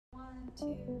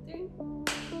2, 3.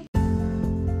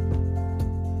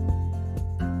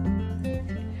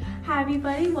 Hi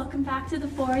everybody, welcome back to the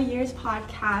 4 Years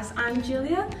podcast. I'm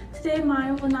Julia. Today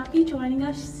Maya will not be joining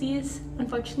us. She is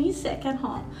unfortunately sick at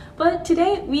home. But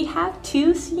today we have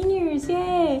 2 seniors,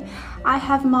 yay! I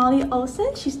have Molly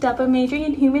Olson, she's double majoring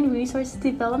in Human Resources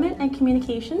Development and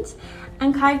Communications,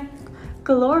 and Kai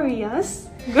Glorious.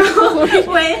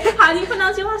 Wait, how do you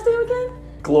pronounce your last name again?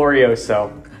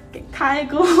 Glorioso. Kai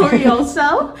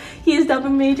Glorioso. He is double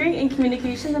majoring in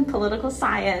Communications and Political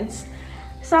Science.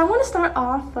 So I want to start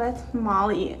off with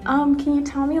Molly. Can you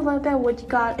tell me a little bit what you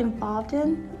got involved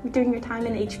in during your time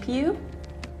in HPU?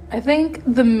 I think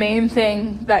the main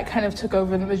thing that kind of took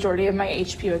over the majority of my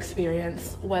HPU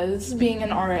experience was being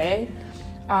an RA,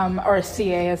 or a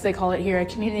CA as they call it here, a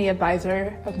community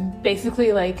advisor.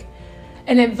 Basically like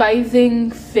an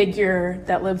advising figure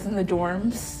that lives in the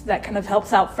dorms that kind of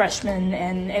helps out freshmen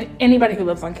and anybody who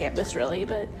lives on campus really,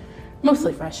 but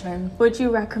mostly freshmen. Would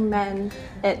you recommend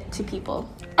it to people?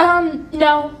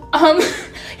 No.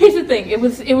 Here's the thing. It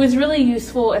was really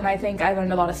useful, and I think I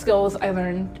learned a lot of skills. I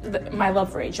learned my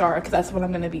love for HR because that's what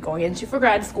I'm going to be going into for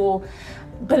grad school.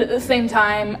 But at the same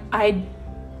time, I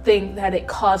think that it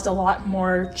caused a lot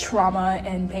more trauma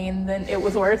and pain than it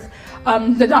was worth.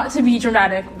 Not to be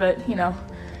dramatic, but you know,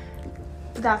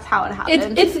 That's how it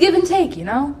happened. it's give and take. You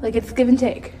know, like it's give and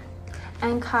take.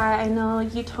 And Kai, I know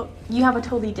you have a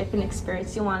totally different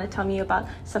experience. You want to tell me about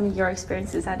some of your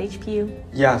experiences at HPU?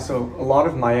 Yeah, so a lot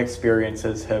of my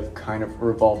experiences have kind of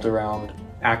revolved around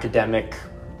academic,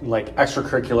 like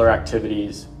extracurricular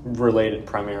activities related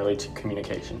primarily to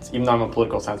communications. Even though I'm a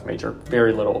political science major,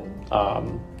 very little.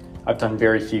 I've done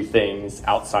very few things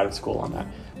outside of school on that.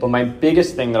 But my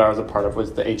biggest thing that I was a part of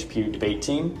was the HPU debate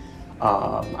team.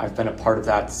 I've been a part of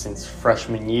that since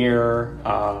freshman year.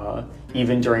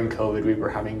 Even during COVID, we were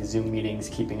having Zoom meetings,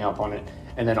 keeping up on it.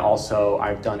 And then also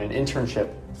I've done an internship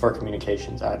for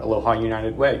communications at Aloha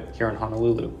United Way here in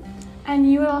Honolulu.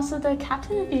 And you were also the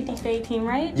captain of your debate team,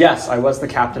 right? Yes, I was the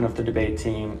captain of the debate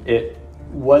team. It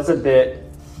was a bit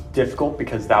difficult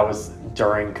because that was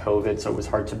during COVID, so it was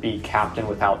hard to be captain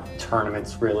without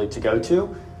tournaments really to go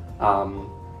to.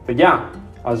 But yeah,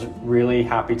 I was really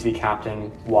happy to be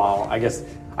captain while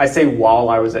I say while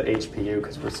I was at HPU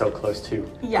because we're so close to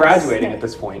graduating at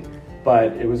this point,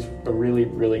 but it was a really,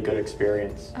 really good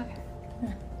experience.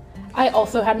 Okay. I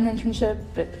also had an internship,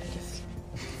 but just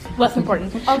less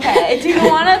important. Okay, do you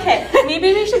want to,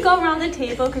 maybe we should go around the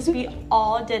table because we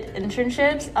all did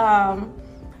internships.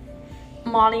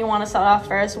 Molly, you want to start off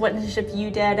first? What internship you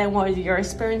did and what your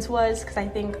experience was? Because I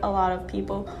think a lot of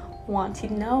people want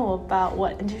to know about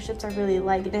what internships are really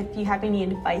like and if you have any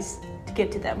advice to give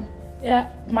to them.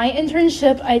 Yeah, my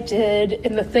internship I did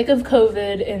in the thick of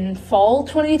COVID in fall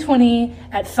 2020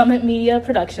 at Summit Media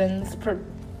Productions.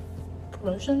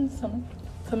 Promotions? Summit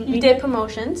You Media? did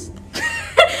promotions.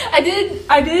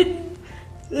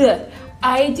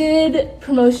 I did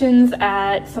promotions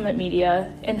at Summit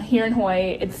Media here in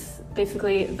Hawaii. It's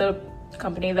basically the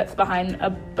company that's behind a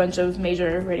bunch of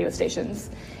major radio stations.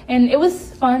 And it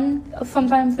was fun.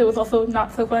 Sometimes it was also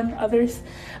not so fun, others.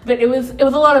 But it was a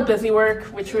lot of busy work,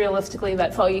 which realistically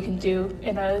that's all you can do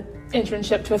in an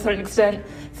internship to a certain extent.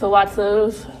 So lots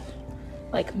of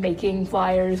like making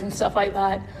flyers and stuff like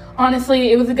that.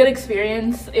 Honestly, it was a good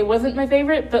experience. It wasn't my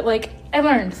favorite, but like I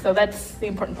learned, so that's the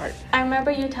important part. I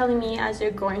remember you telling me as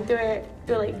you're going through it,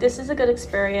 you're like, this is a good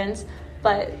experience,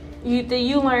 but you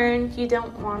learned you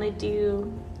don't want to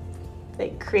do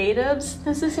like creatives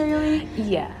necessarily.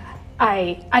 Yeah,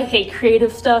 I hate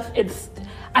creative stuff.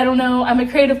 I don't know, I'm a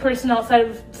creative person outside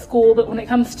of school, but when it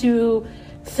comes to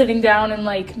sitting down and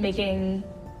like making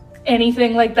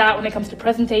anything like that, when it comes to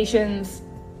presentations,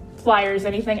 flyers,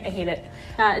 anything, I hate it.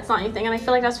 It's not anything, and I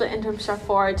feel like that's what internships are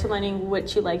for, to learning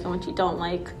what you like and what you don't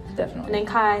like. Definitely. And then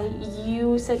Kai,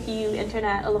 you said you interned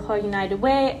at Aloha United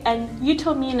Way, and you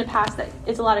told me in the past that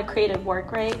it's a lot of creative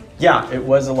work, right? Yeah, it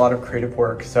was a lot of creative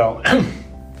work. So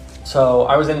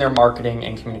I was in their marketing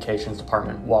and communications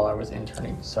department while I was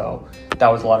interning. So that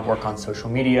was a lot of work on social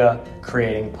media,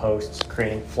 creating posts,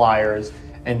 creating flyers,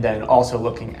 and then also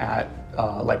looking at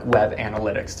like web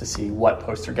analytics to see what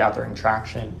posts are gathering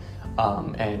traction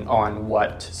and on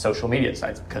what social media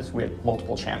sites, because we had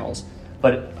multiple channels.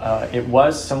 But it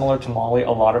was similar to Molly,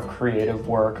 a lot of creative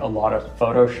work, a lot of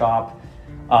Photoshop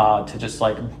to just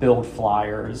like build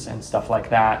flyers and stuff like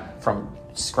that from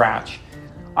scratch.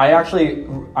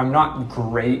 I'm not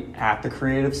great at the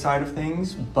creative side of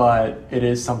things, but it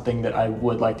is something that I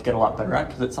would like to get a lot better at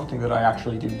because it's something that I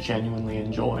actually do genuinely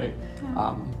enjoy.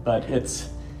 But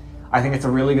I think it's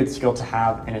a really good skill to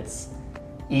have, and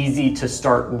easy to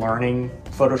start learning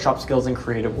Photoshop skills and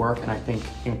creative work, and I think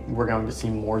we're going to see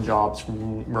more jobs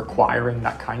requiring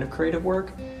that kind of creative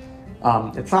work.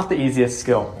 It's not the easiest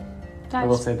skill. I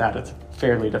will say that it's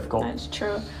fairly difficult. That's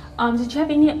true. Did you have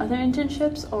any other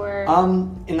internships or?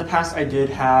 In the past, I did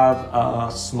have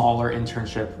a smaller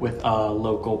internship with a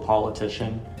local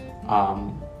politician.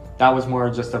 That was more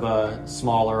just of a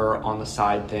smaller on the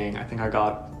side thing. I think I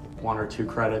got 1 or 2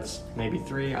 credits, maybe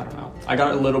 3, I don't know. I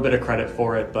got a little bit of credit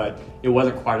for it, but it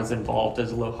wasn't quite as involved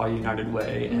as Aloha United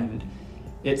Way. And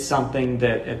it's something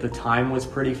that at the time was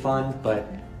pretty fun, but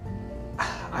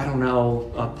I don't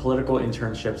know, political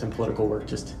internships and political work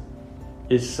just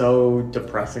is so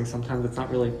depressing sometimes. It's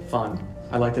not really fun.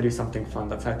 I like to do something fun.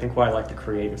 That's, I think, why I like the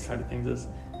creative side of things is,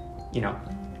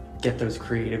 get those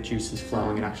creative juices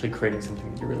flowing and actually creating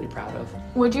something that you're really proud of.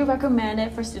 Would you recommend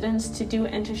it for students to do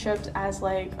internships as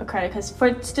like a credit? Because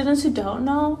for students who don't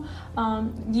know,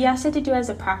 yes, they have to do it as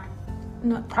a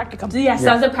practicum. Yes,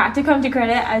 as a practicum to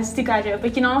credit as to graduate, but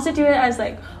you can also do it as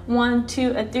like 1,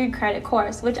 2, or 3 credit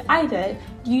course, which I did.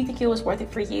 Do you think it was worth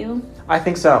it for you? I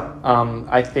think so.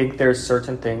 I think there's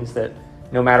certain things that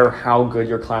no matter how good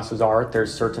your classes are,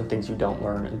 there's certain things you don't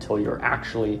learn until you're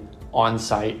actually on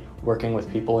site working with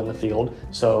people in the field.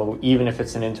 So even if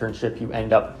it's an internship you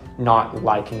end up not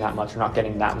liking that much or not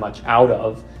getting that much out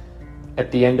of,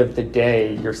 at the end of the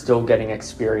day, you're still getting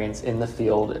experience in the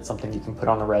field. It's something you can put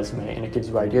on a resume, and it gives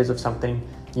you ideas of something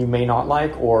you may not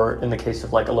like, or in the case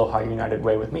of like Aloha United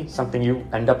Way with me, something you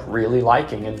end up really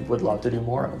liking and would love to do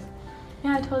more of.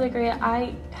 Yeah, I totally agree.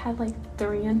 I had like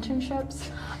 3 internships,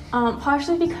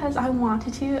 partially because I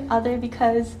wanted to, other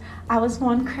because I was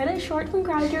 1 credit short from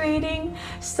graduating.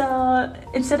 So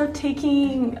instead of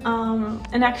taking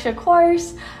an extra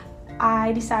course,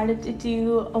 I decided to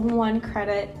do a 1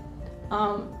 credit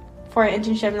for an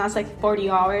internship, and that's like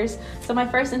 40 hours. So my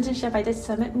first internship, I did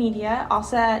Summit Media,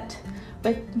 also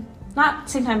with not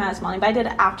same time as Molly, but I did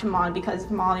it after Molly because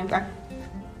Molly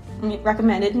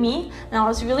recommended me, and that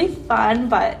was really fun.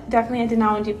 But definitely I did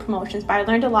not want to do promotions, but I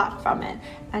learned a lot from it.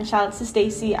 And shout out to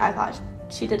Stacy, I thought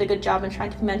she did a good job in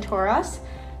trying to mentor us.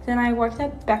 Then I worked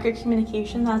at Becker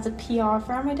Communications as a PR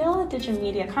firm. I did a lot of digital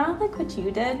media, kind of like what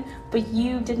you did, but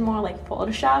you did more like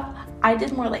Photoshop. I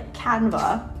did more like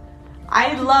Canva.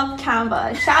 I love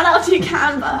Canva. Shout out to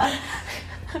Canva.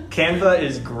 Canva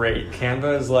is great.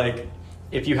 Canva is like,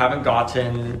 if you haven't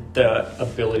gotten the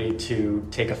ability to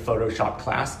take a Photoshop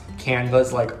class, Canva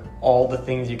is like all the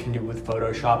things you can do with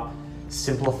Photoshop,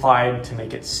 simplified to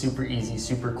make it super easy,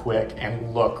 super quick,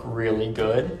 and look really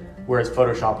good. Whereas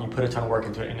Photoshop, you put a ton of work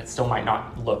into it and it still might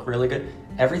not look really good.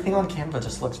 Everything on Canva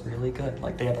just looks really good.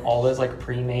 Like they have all those like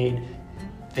pre-made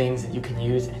things that you can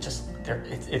use, and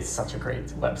it's such a great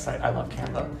website. I love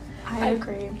Canva. I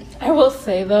agree. I will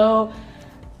say though,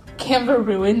 Canva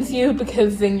ruins you,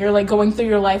 because then you're like going through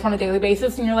your life on a daily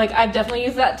basis and you're like, I've definitely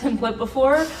used that template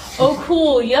before. Oh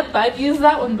cool, yep, I've used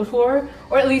that one before.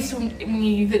 Or at least when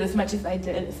you use it as much as I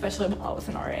did, especially when I was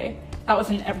an RA. That was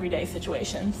an everyday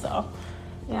situation, so.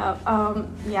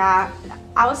 Yeah,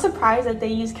 I was surprised that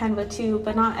they use Canva too,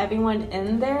 but not everyone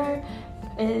in there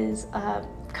is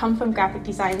come from graphic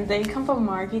design. They come from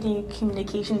marketing,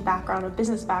 communication background, or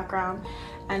business background,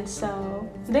 and so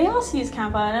they also use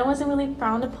Canva, and it wasn't really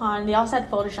frowned upon. They also had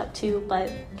Photoshop too,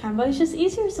 but Canva is just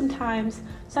easier sometimes.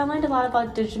 So I learned a lot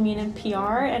about digital media and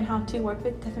PR and how to work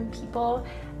with different people.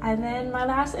 And then my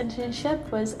last internship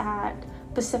was at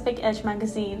Pacific Edge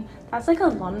magazine. That's like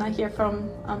an alumni here from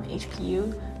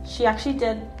HPU. She actually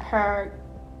did her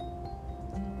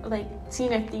like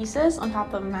senior thesis on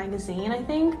top of a magazine, I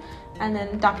think, and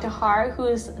then Dr. Har, who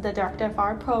is the director of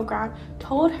our program,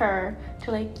 told her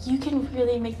to like, you can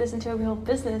really make this into a real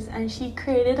business, and she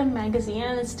created a magazine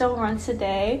and it still runs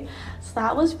today. So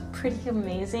that was pretty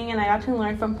amazing, and I got to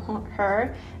learn from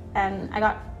her, and I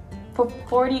got, for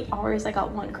 40 hours I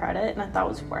got 1 credit, and I thought it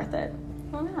was worth it.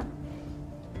 Oh yeah.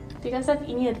 Do you guys have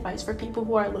any advice for people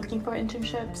who are looking for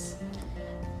internships?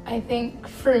 I think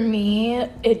for me,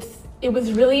 it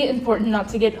was really important not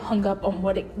to get hung up on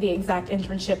what the exact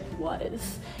internship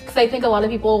was. Because I think a lot of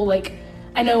people, like,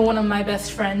 I know one of my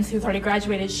best friends who's already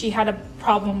graduated, she had a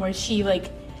problem where she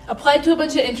like applied to a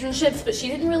bunch of internships, but she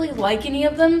didn't really like any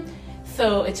of them.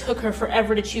 So it took her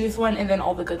forever to choose one, and then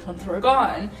all the good ones were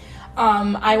gone.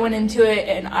 I went into it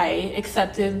and I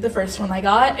accepted the first one I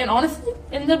got, and honestly, it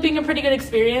ended up being a pretty good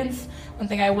experience. One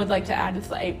thing I would like to add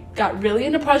is I got really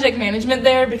into project management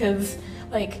there, because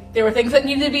like there were things that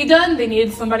needed to be done. They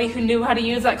needed somebody who knew how to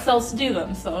use Excel to do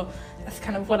them. So that's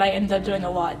kind of what I ended up doing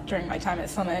a lot during my time at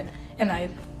Summit. And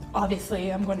I'm going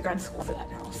to grad school for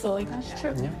that now. So like, that's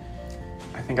true. Yeah.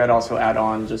 I think I'd also add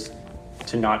on, just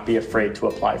to not be afraid to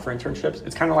apply for internships.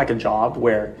 It's kind of like a job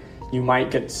where you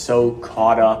might get so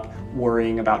caught up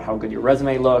worrying about how good your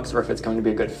resume looks or if it's going to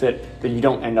be a good fit that you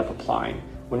don't end up applying,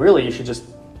 when really you should just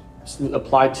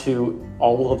apply to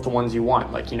all of the ones you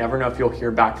want. Like, you never know if you'll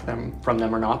hear back from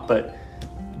them or not, but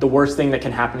the worst thing that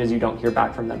can happen is you don't hear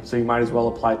back from them. So you might as well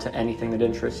apply to anything that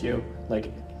interests you.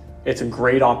 Like, it's a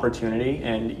great opportunity,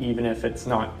 and even if it's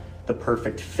not the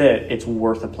perfect fit, it's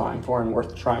worth applying for and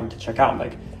worth trying to check out.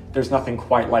 Like, there's nothing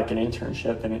quite like an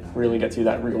internship, and it really gets you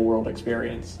that real world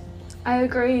experience. I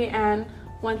agree, and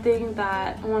one thing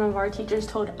that one of our teachers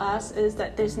told us is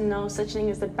that there's no such thing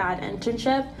as a bad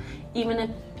internship. Even if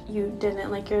you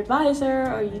didn't like your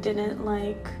advisor or you didn't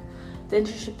like the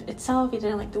internship itself, you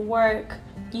didn't like the work,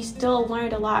 you still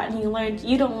learned a lot, and you learned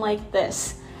you don't like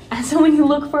this. And so when you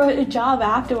look for a job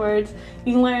afterwards,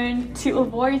 you learn to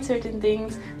avoid certain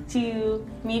things. To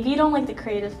maybe you don't like the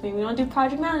creative, maybe you don't do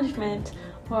project management,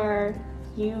 or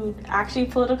you actually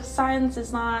political science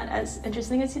is not as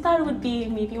interesting as you thought it would be.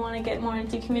 Maybe you want to get more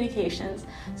into communications.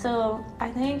 So I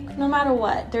think no matter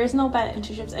what, there is no bad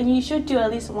internships, and you should do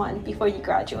at least one before you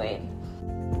graduate.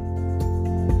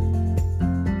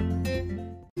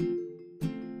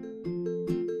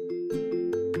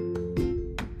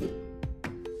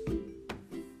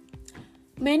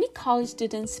 Many college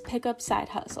students pick up side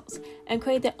hustles and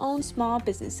create their own small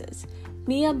businesses.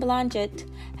 Mia Blanchett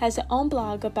has her own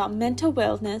blog about mental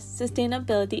wellness,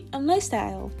 sustainability, and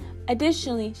lifestyle.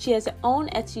 Additionally, she has her own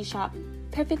Etsy shop,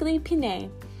 Perfectly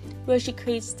Pinay, where she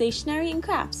creates stationery and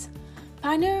crafts.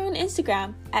 Find her on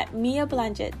Instagram at Mia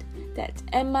Blanchett. That's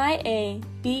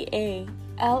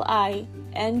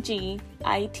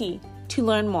MiaBlingit to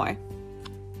learn more.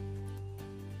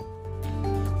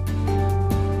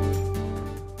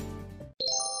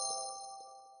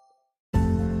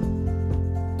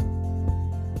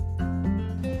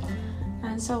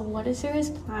 So what is your guys'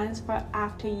 plans for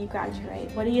after you graduate?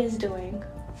 What are you guys doing?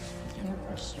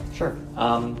 Sure.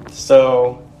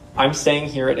 So I'm staying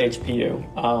here at HPU.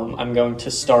 I'm going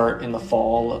to start in the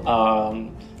fall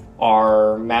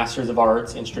our Masters of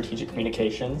Arts in Strategic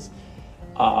Communications.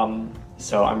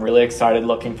 So I'm really excited,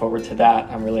 looking forward to that.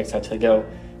 I'm really excited to go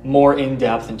more in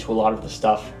depth into a lot of the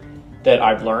stuff that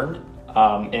I've learned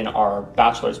in our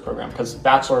bachelor's program, because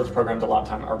bachelor's programs a lot of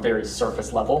time are very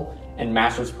surface level, and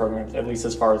master's programs, at least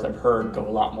as far as I've heard, go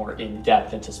a lot more in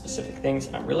depth into specific things,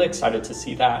 and I'm really excited to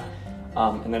see that.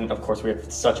 And then of course we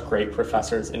have such great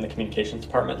professors in the communications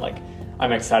department. Like,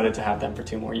 I'm excited to have them for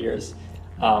 2 more years.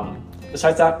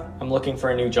 Besides that, I'm looking for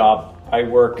a new job. I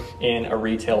work in a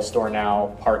retail store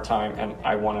now part-time, and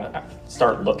I want to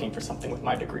start looking for something with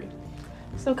my degree.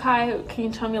 So Kai, can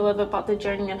you tell me a little bit about the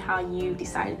journey and how you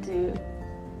figured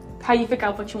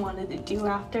out what you wanted to do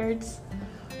afterwards?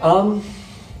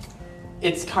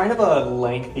 It's kind of a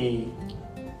lengthy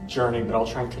journey, but I'll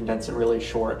try and condense it really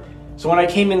short. So when I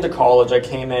came into college, I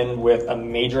came in with a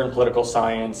major in political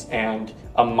science and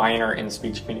a minor in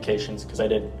speech communications, because I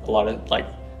did a lot of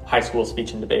high school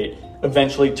speech and debate.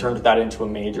 Eventually turned that into a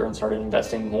major and started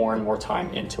investing more and more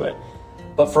time into it.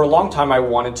 But for a long time, I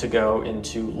wanted to go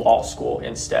into law school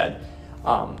instead.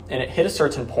 And it hit a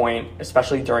certain point,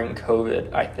 especially during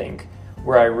COVID, I think,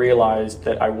 where I realized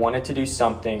that I wanted to do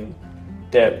something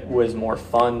that was more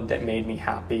fun, that made me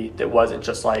happy, that wasn't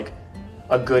just like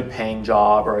a good paying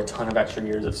job or a ton of extra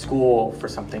years of school for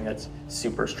something that's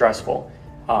super stressful.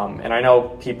 And I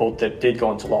know people that did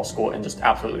go into law school and just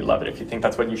absolutely love it. If you think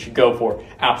that's what you should go for,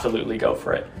 absolutely go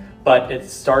for it. But it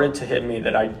started to hit me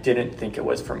that I didn't think it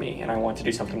was for me, and I wanted to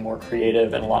do something more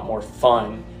creative and a lot more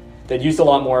fun that used a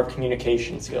lot more of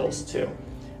communication skills too.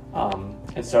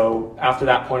 And so after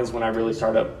that point is when I really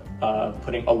started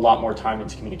putting a lot more time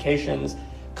into communications.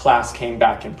 Class came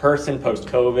back in person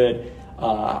post-COVID.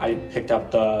 I picked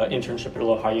up the internship at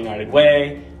Aloha United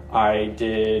Way. I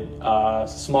did a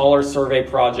smaller survey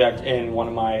project in one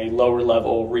of my lower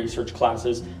level research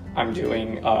classes. I'm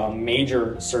doing a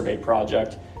major survey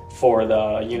project for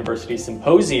the university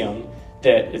symposium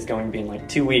that is going to be in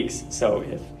 2 weeks. So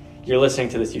if you're listening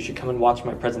to this, you should come and watch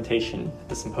my presentation at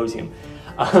the symposium.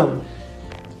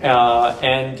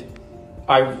 And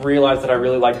I realized that I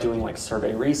really like doing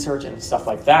survey research and stuff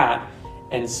like that.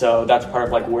 And so that's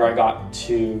part of where I got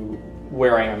to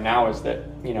where I am now, is that,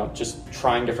 just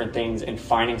trying different things and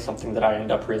finding something that I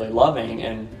end up really loving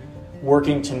and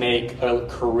working to make a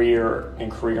career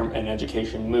and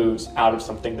education moves out of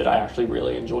something that I actually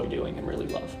really enjoy doing and really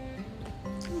love.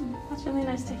 That's really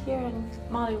nice to hear. And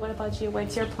Molly, what about you?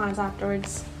 What's your plans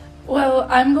afterwards? Well,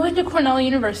 I'm going to Cornell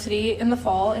University in the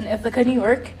fall in Ithaca, New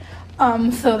York.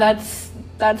 So that's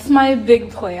that's my big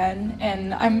plan,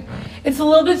 and it's a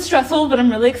little bit stressful, but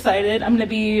I'm really excited. I'm going to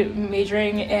be I'm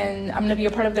going to be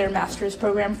a part of their master's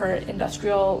program for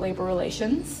industrial labor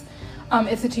relations.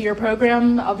 It's a 2-year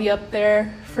program. I'll be up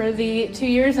there for the 2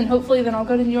 years, and hopefully then I'll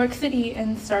go to New York City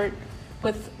and start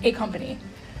with a company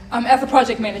as a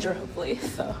project manager, hopefully.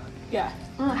 So, yeah.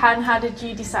 How did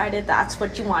you decide that's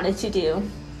what you wanted to do?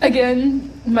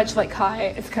 Again, much like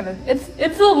Kai,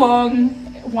 it's a long,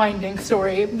 winding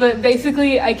story, but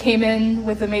basically I came in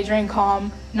with a major in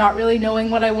comm, not really knowing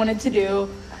what I wanted to do,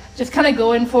 just kind of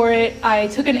going for it. I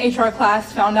took an HR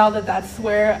class, found out that that's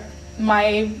where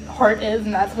my heart is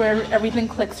and that's where everything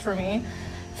clicks for me.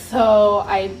 So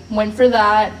I went for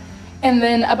that. And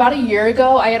then about a year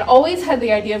ago, I had always had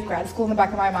the idea of grad school in the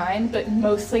back of my mind, but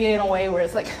mostly in a way where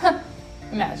it's like,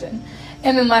 imagine.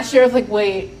 And then last year I was like,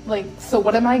 wait, so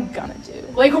what am I gonna do?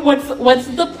 What's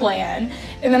the plan?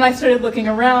 And then I started looking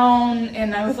around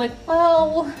and I was like,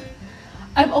 well,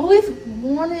 I've always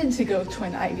wanted to go to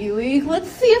an Ivy League. Let's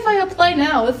see if I apply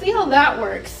now. Let's see how that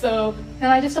works. So,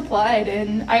 and I just applied,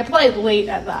 and I applied late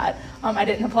at that. I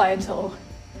didn't apply until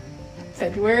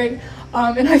February,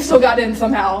 and I still got in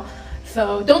somehow.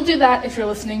 So don't do that if you're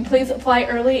listening. Please apply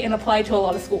early and apply to a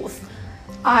lot of schools.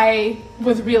 I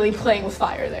was really playing with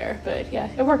fire there, but yeah,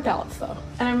 it worked out. So.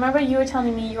 And I remember you were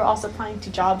telling me you were also applying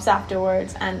to jobs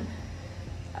afterwards,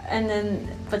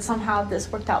 but somehow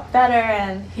this worked out better,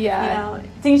 and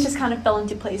things just kind of fell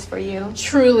into place for you.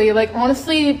 Truly,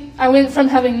 honestly, I went from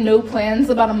having no plans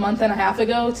about a month and a half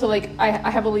ago to I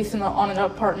have a lease on an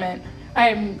apartment.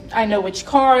 I know which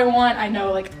car I want. I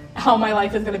know how my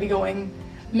life is going to be going,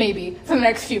 maybe for the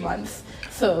next few months.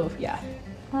 So yeah.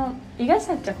 Well, you guys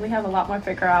definitely have a lot more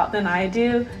figure out than I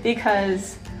do,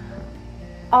 because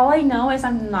all I know is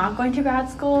I'm not going to grad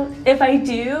school. If I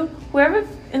do, whoever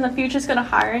in the future is going to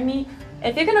hire me,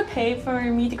 if you're going to pay for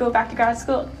me to go back to grad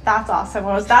school, that's awesome.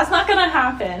 That's not going to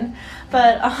happen.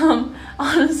 But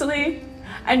honestly,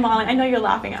 and Molly, I know you're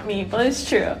laughing at me, but it's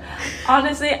true.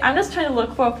 Honestly, I'm just trying to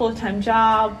look for a full-time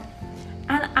job.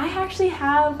 And I actually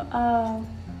have an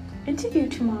interview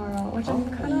tomorrow, which I'm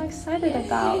kind of excited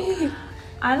about.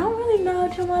 I don't really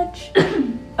know too much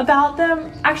about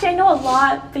them. Actually, I know a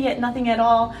lot, but yet nothing at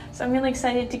all. So I'm really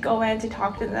excited to go in to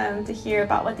talk to them, to hear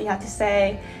about what they have to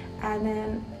say. And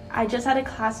then I just had a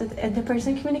class with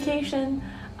interperson communication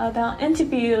about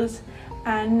interviews,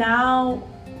 and now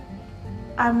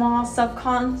I'm all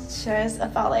self-conscious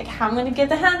about how I'm gonna get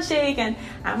the handshake, and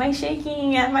am I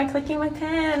shaking, am I clicking my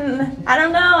pen? I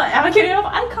don't know, am I giving enough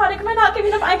eye contact, am I not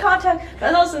giving enough eye contact?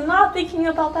 But I was not thinking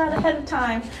about that ahead of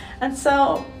time. And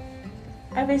so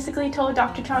I basically told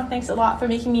Dr. Chong thanks a lot for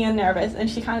making me nervous, and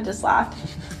she kind of just laughed.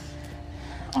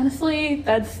 Honestly,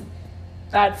 that's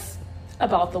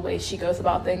about the way she goes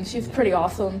about things. She's pretty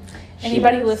awesome.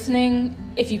 Anybody listening,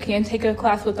 if you can take a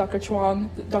class with Dr. Chuang,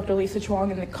 Dr. Lisa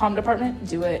Chuang in the comm department,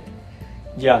 do it.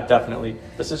 Yeah, definitely.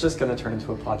 This is just going to turn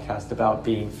into a podcast about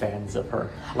being fans of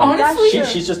her. Honestly,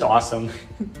 she's just awesome.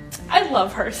 I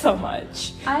love her so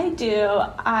much. I do.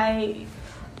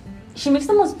 She makes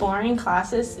the most boring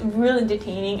classes really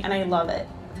entertaining, and I love it.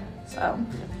 So,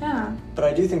 yeah. But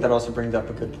I do think that also brings up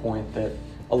a good point, that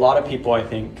a lot of people, I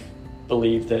think,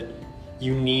 believe that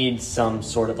you need some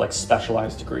sort of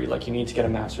specialized degree, you need to get a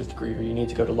master's degree, or you need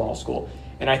to go to law school.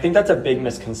 And I think that's a big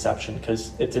misconception,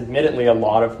 because it's admittedly a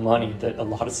lot of money that a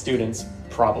lot of students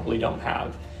probably don't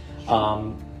have.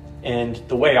 And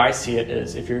the way I see it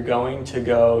is, if you're going to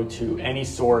go to any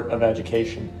sort of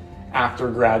education after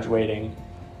graduating,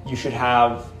 you should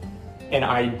have an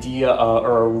idea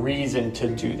or a reason to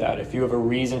do that. If you have a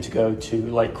reason to go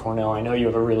to Cornell, I know you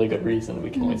have a really good reason that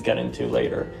we can always get into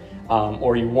later.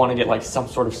 Or you want to get some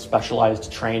sort of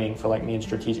specialized training for me in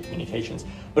strategic communications,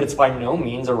 but it's by no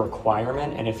means a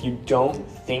requirement. And if you don't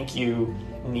think you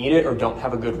need it or don't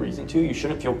have a good reason to, you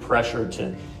shouldn't feel pressured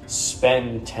to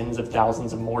spend tens of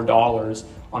thousands of more dollars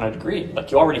on a degree.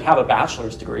 You already have a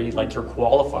bachelor's degree, you're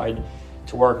qualified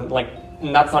to work.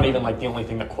 And that's not even the only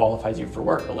thing that qualifies you for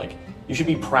work, but you should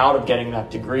be proud of getting that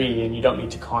degree, and you don't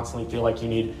need to constantly feel like you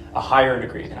need a higher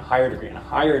degree and a higher degree and a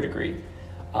higher degree.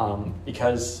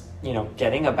 Because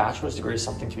getting a bachelor's degree is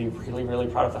something to be really, really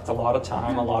proud of. That's a lot of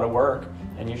time, a lot of work,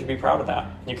 and you should be proud of that.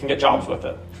 You can get jobs with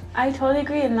it. I totally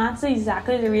agree, and that's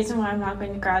exactly the reason why I'm not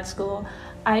going to grad school.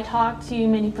 I talked to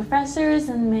many professors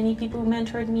and many people who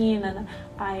mentored me and then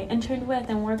I interned with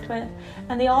and worked with,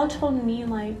 and they all told me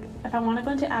if I want to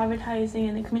go into advertising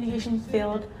and the communication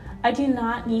field, I do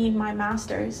not need my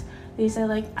master's. They said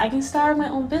I can start my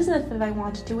own business if I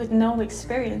wanted to with no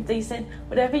experience. They said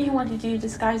whatever you want to do, the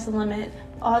sky's the limit.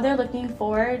 All they're looking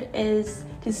forward is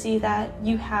to see that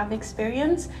you have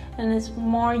experience, and as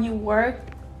more you work,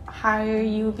 hire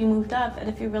you, be moved up, and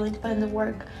if you're willing to put in the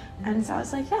work. And so I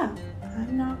was like, yeah,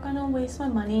 I'm not gonna waste my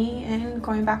money in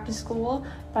going back to school,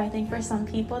 but I think for some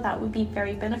people that would be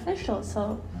very beneficial.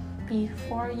 So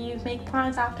before you make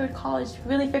plans after college,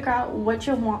 really figure out what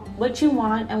you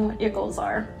want and what your goals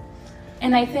are.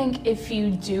 And I think if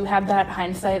you do have that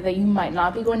hindsight that you might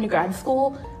not be going to grad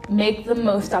school, make the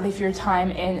most out of your time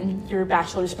in your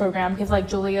bachelor's program, because like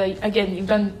Julia, again, you've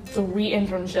done 3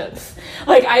 internships.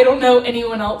 Like, I don't know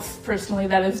anyone else personally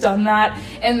that has done that,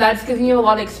 and that's giving you a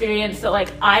lot of experience that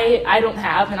like I don't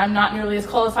have, and I'm not nearly as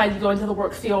qualified to go into the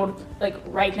work field like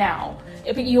right now.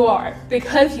 But you are,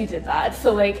 because you did that.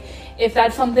 So like, if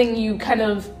that's something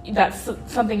that's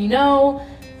something you know,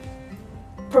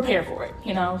 prepare for it,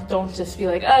 you know? Don't just be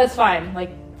like, oh, it's fine.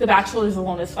 Like, the bachelor's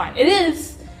alone is fine. It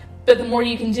is, but the more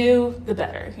you can do, the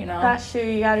better, you know? That's true.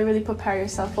 You gotta really prepare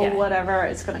yourself for whatever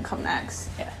is gonna come next.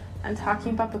 Yeah. And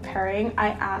talking about preparing, I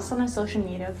asked on a social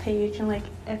media page and like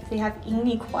if they have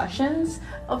any questions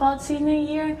about senior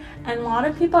year, and a lot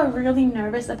of people are really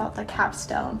nervous about the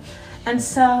capstone. And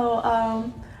so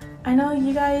I know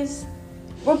you guys,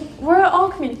 we're all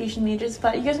communication majors,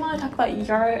 but you guys want to talk about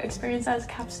your experience as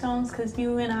capstones, because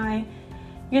you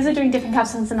guys are doing different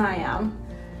capstones than I am.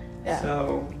 Yeah.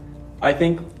 So I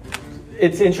think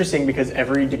it's interesting because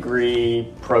every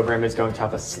degree program is going to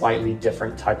have a slightly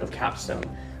different type of capstone.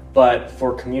 But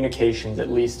for communications, at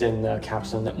least in the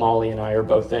capstone that Molly and I are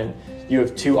both in, you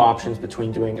have 2 options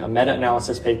between doing a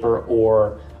meta-analysis paper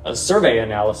or a survey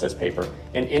analysis paper.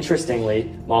 And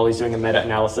interestingly, Molly's doing a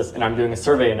meta-analysis and I'm doing a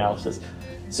survey analysis.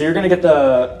 So you're going to get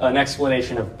an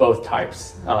explanation of both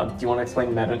types. Do you want to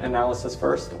explain meta-analysis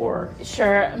first, or?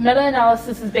 Sure.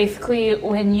 Meta-analysis is basically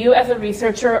when you as a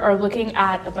researcher are looking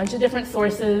at a bunch of different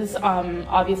sources,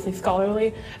 obviously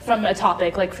scholarly, from a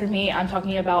topic. Like for me, I'm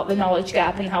talking about the knowledge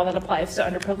gap and how that applies to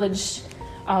underprivileged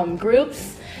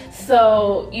groups.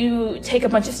 So you take a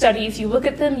bunch of studies, you look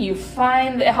at them, you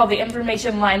find how the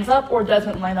information lines up or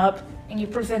doesn't line up, and you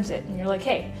present it. And you're like,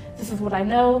 hey, this is what I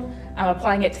know. I'm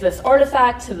applying it to this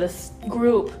artifact, to this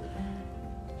group.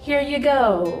 Here you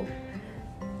go,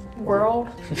 world.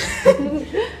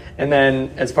 And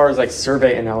then as far as like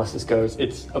survey analysis goes,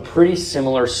 it's a pretty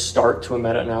similar start to a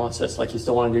meta-analysis. Like you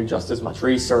still want to do just as much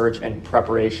research and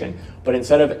preparation, but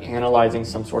instead of analyzing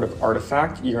some sort of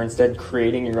artifact, you're instead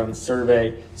creating your own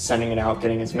survey, sending it out,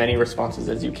 getting as many responses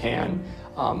as you can.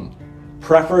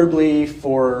 Preferably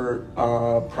for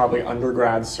probably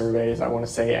undergrad surveys, I want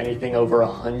to say anything over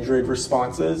 100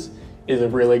 responses is a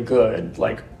really good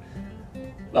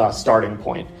starting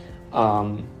point.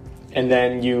 And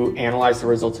then you analyze the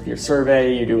results of your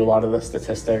survey, you do a lot of the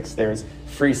statistics. There's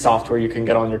free software you can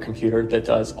get on your computer that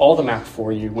does all the math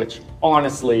for you, which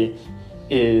honestly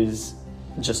is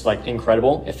just like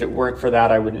incredible. If it weren't for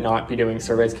that, I would not be doing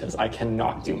surveys because I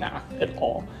cannot do math at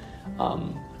all.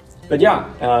 But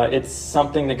yeah, it's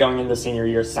something that going into senior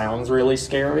year sounds really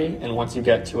scary, and once you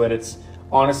get to it, it's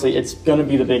honestly, it's going to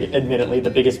be admittedly the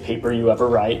biggest paper you ever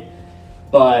write.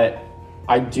 But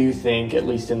I do think, at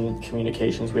least in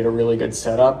communications, we had a really good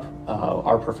setup.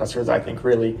 Our professors, I think,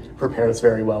 really prepared us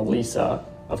very well. Lisa,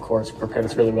 of course, prepared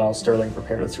us really well. Sterling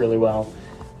prepared us really well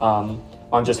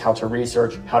on just how to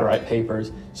research, how to write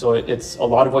papers. So it's a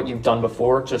lot of what you've done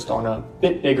before, just on a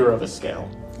bit bigger of a scale.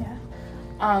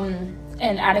 Yeah.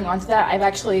 And adding on to that,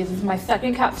 this is my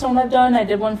second capstone I've done. I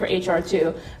did one for HR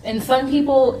too. And some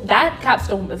people, that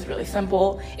capstone was really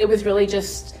simple. It was really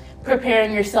just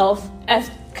preparing yourself as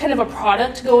kind of a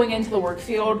product going into the work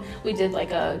field. We did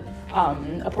like a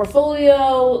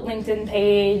portfolio, LinkedIn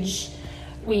page.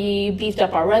 We beefed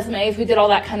up our resumes. We did all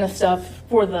that kind of stuff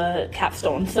for the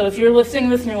capstone. So if you're listening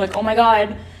to this and you're like, oh my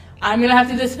God, I'm gonna have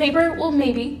to do this paper, well,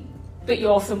 maybe. But you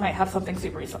also might have something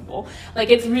super simple.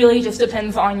 Like, it really just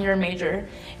depends on your major.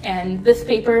 And this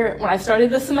paper, when I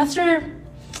started this semester,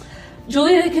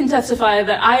 Julia can testify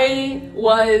that I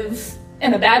was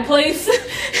in a bad place.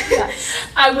 Yes.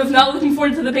 I was not looking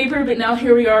forward to the paper, but now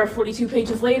here we are 42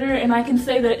 pages later, and I can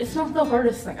say that it's not the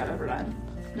hardest thing I've ever done.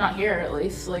 Not here, at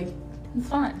least. Like, it's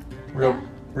fun.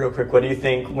 Real quick, what do you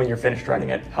think when you're finished writing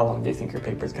it? How long do you think your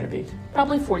paper is going to be?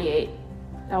 Probably 48.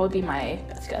 That would be my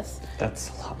best guess. That's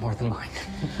a lot more than mine.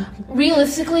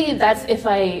 Realistically, that's if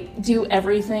I do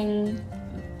everything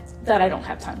that I don't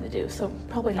have time to do. So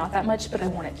probably not that much, but I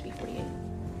want it to be 48.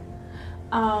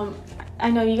 I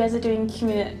know you guys are doing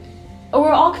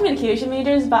we're all communication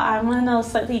majors, but I'm in a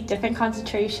slightly different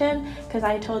concentration because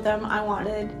I told them I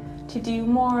wanted to do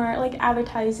more like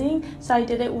advertising. So I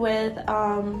did it with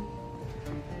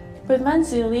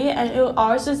Manzuli, and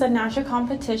ours was a national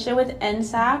competition with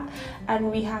NSAC,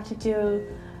 and we had to do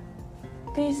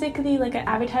basically like an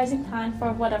advertising plan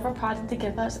for whatever product to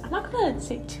give us. I'm not gonna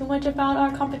say too much about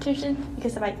our competition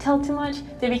because if I tell too much,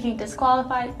 they make me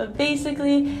disqualified. But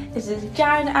basically, it's this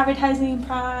giant advertising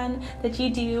plan that you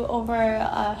do over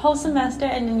a whole semester,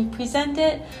 and then you present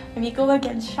it. If you go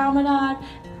against Chaminade,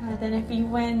 then if you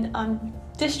win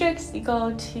districts, you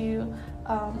go to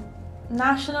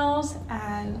nationals,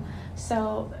 and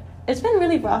so. It's been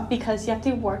really rough because you have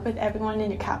to work with everyone in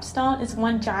your capstone. It's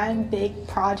one giant big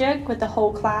project with the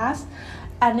whole class,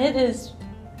 and it is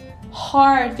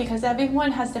hard because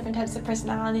everyone has different types of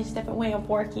personalities, different way of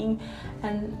working,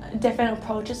 and different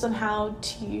approaches on how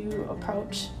to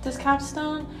approach this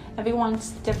capstone. Everyone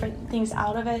wants different things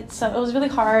out of it, so it was really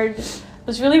hard. It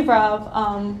was really rough.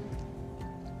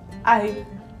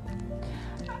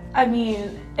 I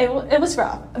mean, it was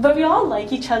rough, but we all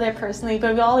like each other personally,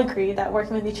 but we all agree that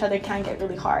working with each other can get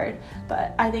really hard.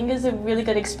 But I think it's a really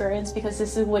good experience because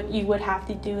this is what you would have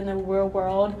to do in the real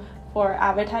world for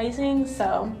advertising.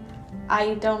 So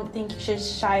I don't think you should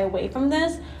shy away from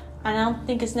this. And I don't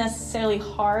think it's necessarily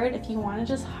hard if you want to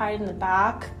just hide in the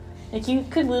back. Like you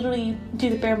could literally do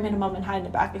the bare minimum and hide in the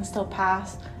back and still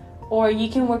pass. Or you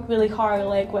can work really hard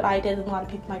like what I did and a lot of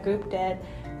people in my group did,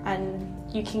 and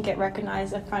you can get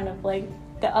recognized in front of like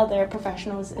the other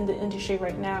professionals in the industry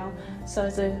right now. So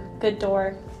it's a good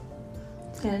door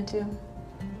to get into.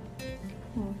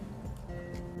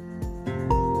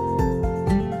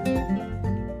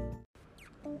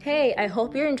 Hey, I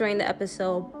hope you're enjoying the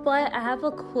episode, but I have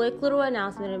a quick little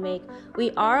announcement to make.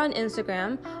 We are on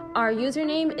Instagram. Our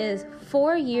username is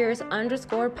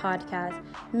 4years_podcast.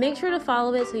 Make sure to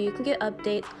follow it so you can get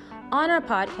updates on our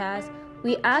podcast.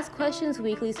 We ask questions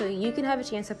weekly so you can have a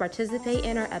chance to participate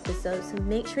in our episodes, so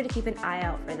make sure to keep an eye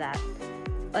out for that.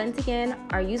 Once again,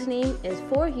 our username is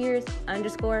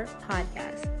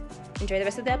 4years_podcast. Enjoy the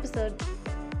rest of the episode.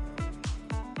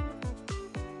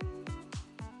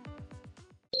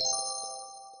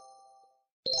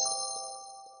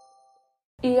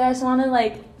 You guys want to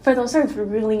like, for those who are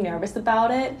really nervous about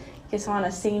it, you guys want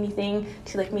to say anything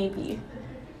to like maybe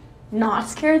not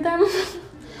scare them?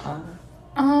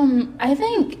 I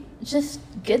think just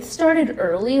get started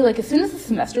early. Like as soon as the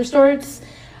semester starts,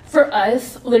 for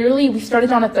us, literally, we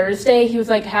started on a Thursday. He was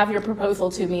like, have your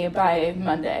proposal to me by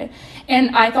Monday.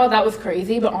 And I thought that was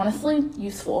crazy, but honestly,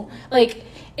 useful. Like,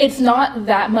 it's not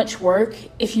that much work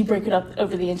if you break it up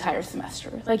over the entire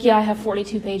semester. Like, yeah, I have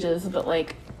 42 pages, but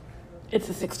like, it's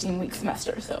a 16-week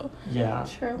semester, so. Yeah,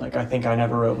 True. like I think I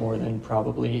never wrote more than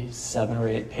probably 7 or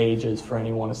 8 pages for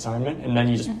any one assignment, and then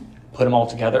you just put them all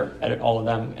together, edit all of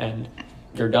them, and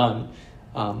you're done.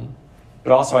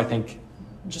 But also I think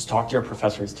just talk to your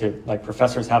professors too. Like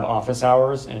professors have office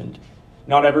hours, and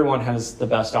not everyone has the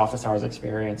best office hours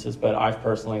experiences, but I've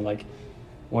personally, like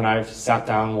when I've sat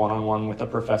down one-on-one with a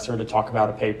professor to talk about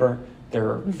a paper,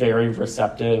 they're very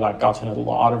receptive. I've gotten a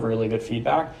lot of really good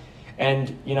feedback.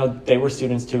 And, you know, they were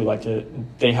students too,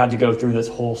 they had to go through this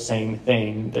whole same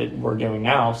thing that we're doing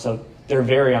now. So they're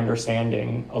very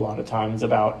understanding a lot of times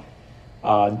about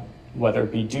whether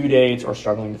it be due dates or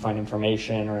struggling to find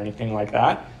information or anything like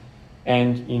that.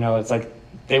 And, you know, it's like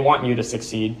they want you to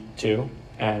succeed too,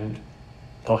 and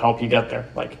they'll help you get there.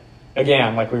 Like,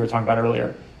 again, like we were talking about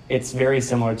earlier, it's very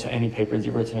similar to any papers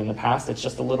you've written in the past. It's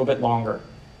just a little bit longer.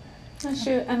 That's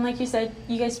true. And like you said,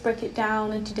 you guys break it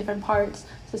down into different parts, so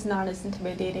it's not as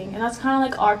intimidating. And that's kind of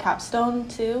like our capstone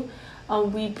too.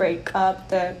 We break up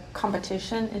the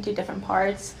competition into different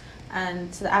parts.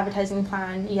 And so the advertising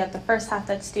plan, you have the first half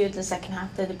that's due, the second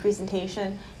half to the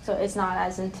presentation. So it's not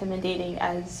as intimidating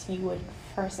as you would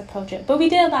first approach it. But we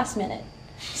did it last minute.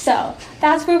 So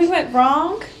that's where we went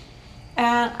wrong.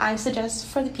 And I suggest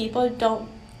for the people, don't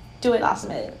do it last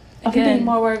minute. It can be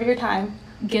more worth your time.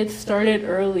 Get started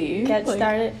early. Get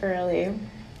started early.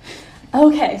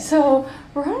 Okay, so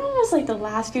we're almost like the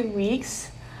last few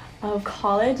weeks of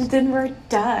college, then we're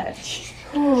done.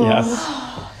 Yes.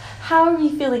 How are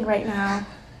you feeling right now?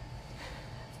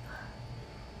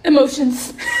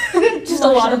 Emotions. Just a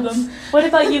lot of them. What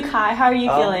about you, Kai? How are you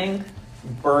feeling?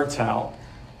 Burnt out.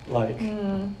 Like,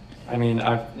 I mean,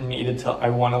 I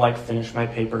want to like finish my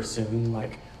paper soon.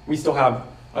 Like, we still have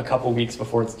a couple weeks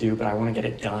before it's due, but I want to get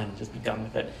it done, just be done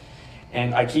with it.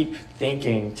 And I keep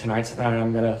thinking tonight's the night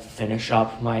I'm going to finish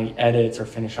up my edits or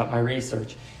finish up my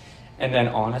research. And then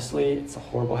honestly, it's a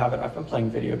horrible habit. I've been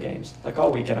playing video games. Like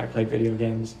all weekend I played video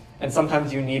games. And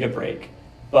sometimes you need a break.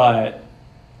 But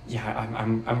yeah,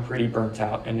 I'm pretty burnt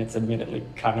out, and it's admittedly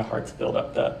kind of hard to build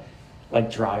up the like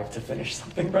drive to finish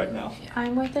something right now.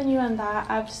 I'm within you on that.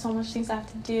 I have so much things I have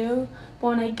to do, but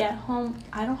when I get home,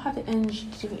 I don't have the energy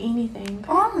to do anything.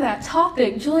 On that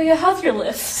topic, Julia, how's your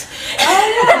list?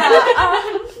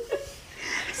 Oh, yeah.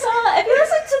 So if you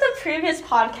listen to the previous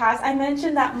podcast, I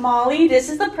mentioned that Molly, this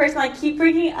is the person I keep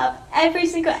bringing up every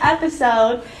single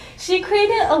episode. She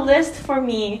created a list for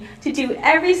me to do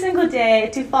every single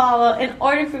day to follow in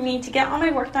order for me to get on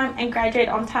my work done and graduate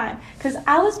on time. Because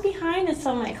I was behind in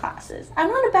some of my classes. I'm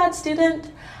not a bad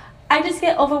student. I just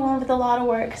get overwhelmed with a lot of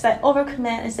work because I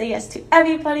overcommit and say yes to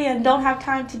everybody and don't have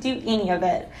time to do any of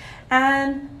it.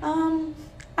 And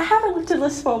I haven't looked at the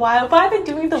list for a while, but I've been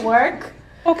doing the work.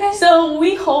 Okay. So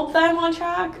we hope that I'm on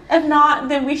track. If not,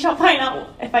 then we shall find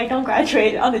out if I don't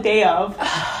graduate on the day of.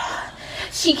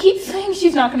 She keeps saying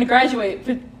she's not going to graduate,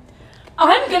 but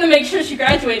I'm going to make sure she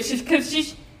graduates just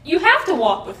because you have to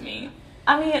walk with me.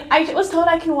 I mean, I was told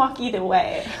I can walk either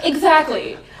way.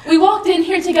 Exactly. We walked in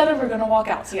here together, we're going to walk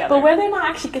out together. But whether or not I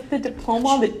actually get the diploma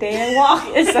on the day I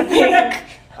walk is the thing.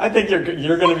 I think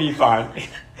you're going to be fine.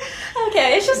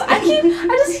 Okay, it's just, I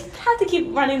just have to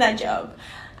keep running that job.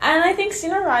 And I think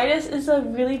senioritis is a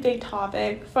really big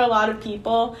topic for a lot of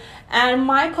people. And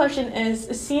my question is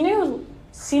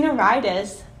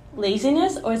senioritis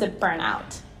laziness or is it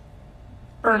burnout?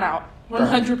 Burnout.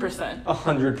 100%.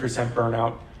 100%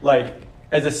 burnout. Like,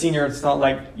 as a senior, it's not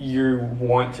like you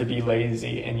want to be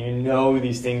lazy and you know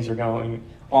these things are going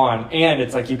on. And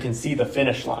it's like you can see the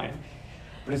finish line.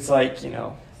 But it's like,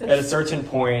 at a certain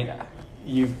point,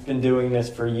 you've been doing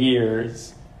this for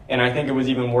years. And I think it was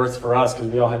even worse for us because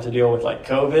we all had to deal with like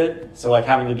COVID. So like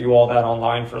having to do all that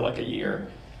online for like a year.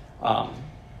 And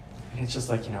it's just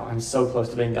like, I'm so close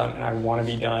to being done and I want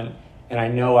to be done. And I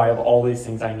know I have all these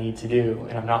things I need to do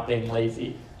and I'm not being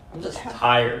lazy. I'm just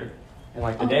tired. And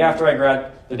like the day after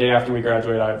we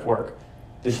graduate, I have work.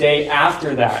 The day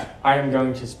after that, I am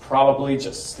going to probably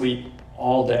just sleep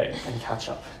all day and catch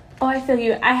up. Oh, I feel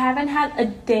you. I haven't had a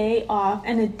day off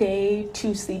and a day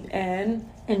to sleep in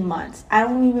months. I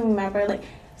don't even remember, like,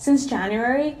 since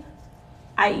January,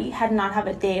 I had not have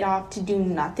a day off to do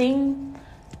nothing.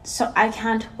 So I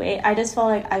can't wait. I just felt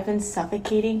like I've been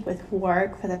suffocating with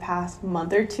work for the past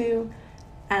month or two,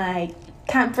 and I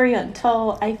can't breathe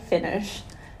until I finish.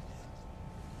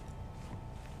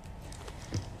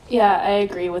 Yeah, I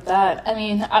agree with that. I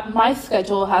mean, my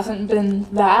schedule hasn't been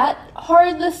that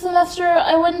hard this semester,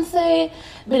 I wouldn't say,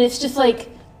 but it's just like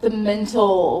the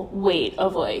mental weight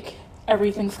of like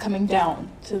everything's coming down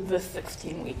to this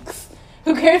 16 weeks.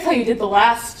 Who cares how you did the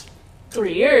last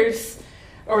 3 years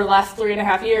or last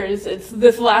 3.5 years? It's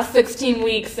this last 16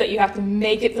 weeks that you have to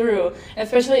make it through. And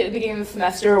especially at the beginning of the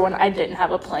semester when I didn't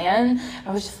have a plan,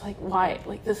 I was just like, why?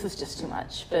 Like, this is just too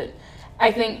much. But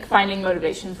I think finding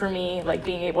motivation for me, like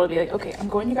being able to be like, okay, I'm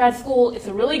going to grad school. It's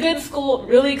a really good school,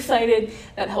 really excited.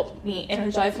 That helped me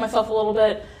energize myself a little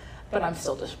bit, but I'm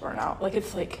still just burnt out. Like,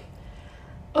 it's like,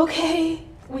 okay,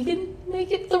 we can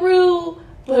make it through,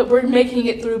 but we're making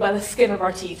it through by the skin of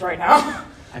our teeth right now.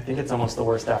 I think it's almost the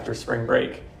worst after spring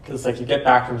break because it's like you get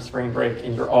back from spring break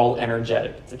and you're all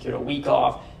energetic. It's like you had a week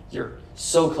off. You're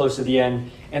so close to the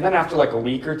end. And then after like a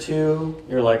week or two,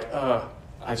 you're like, I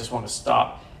just want to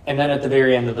stop. And then at the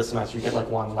very end of the semester, you get like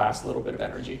one last little bit of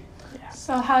energy. Yeah.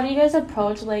 So how do you guys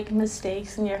approach like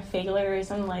mistakes and your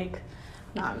failures and like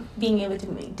not being able to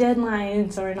meet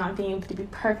deadlines or not being able to be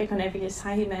perfect on every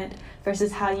assignment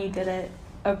versus how you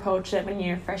approach it when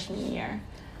you're freshman year?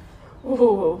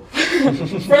 Ooh.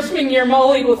 Freshman year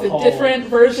Molly was a different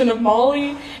version of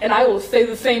Molly, and I will say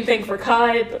the same thing for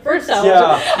Kai, but first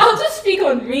I'll just speak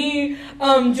on me.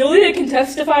 Julia can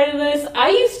testify to this. I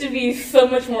used to be so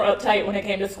much more uptight when it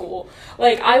came to school.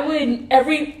 Like, I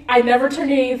never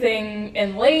turned anything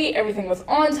in late, everything was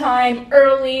on time,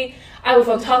 early, I was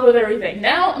on top of everything.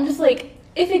 Now, I'm just like,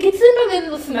 if it gets in by the end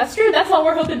of the semester, that's all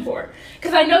we're hoping for.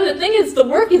 Because I know the thing is, the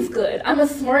work is good. I'm a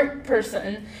smart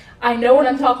person. I know what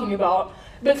I'm talking about,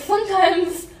 but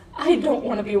sometimes I don't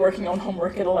want to be working on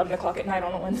homework at 11 o'clock at night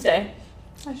on a Wednesday.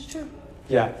 That's true.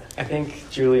 Yeah, I think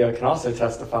Julia can also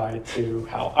testify to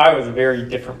how I was a very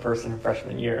different person in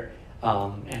freshman year,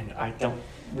 and I don't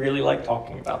really like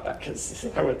talking about that because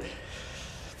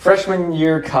freshman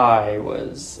year Kai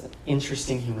was an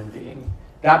interesting human being.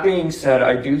 That being said,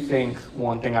 I do think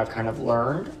one thing I've kind of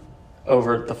learned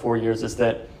over the 4 years is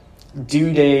that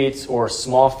due dates or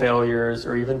small failures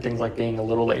or even things like being a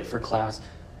little late for class,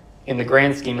 in the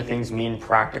grand scheme of things, mean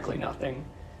practically nothing.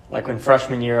 Like when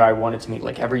freshman year, I wanted to meet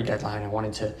like every deadline. I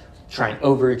wanted to try and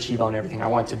overachieve on everything. I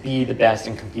wanted to be the best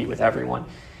and compete with everyone.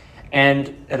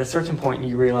 And at a certain point,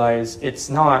 you realize it's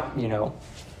not,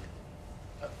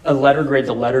 a letter grade's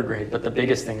a letter grade, but the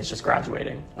biggest thing is just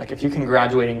graduating. Like if you can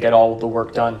graduate and get all the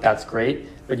work done, that's great,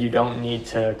 but you don't need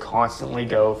to constantly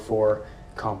go for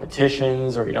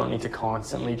competitions, or you don't need to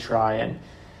constantly try and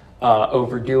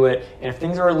overdo it. And if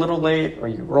things are a little late, or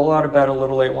you roll out of bed a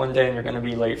little late one day and you're going to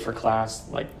be late for class,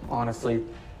 like honestly,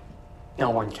 no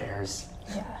one cares.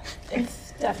 Yeah,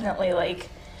 it's definitely like,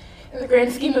 in the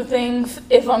grand scheme of things,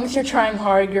 as long as you're trying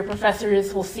hard, your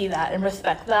professors will see that and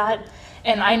respect that.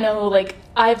 And I know, like,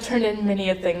 I've turned in many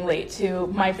a thing late to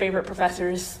my favorite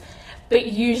professors, but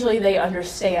usually they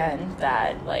understand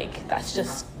that, like, that's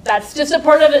just a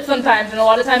part of it sometimes, and a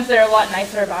lot of times they're a lot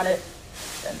nicer about it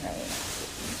than they.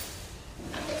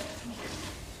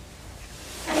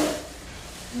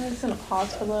 I'm just gonna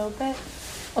pause for a little bit.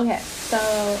 Okay,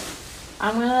 so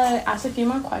I'm gonna ask a few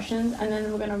more questions, and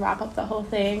then we're gonna wrap up the whole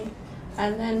thing,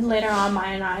 and then later on,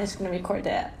 Maya and I is gonna record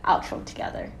the outro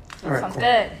together. All right, Sounds cool.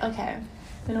 good. Okay, I'm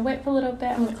gonna wait for a little bit.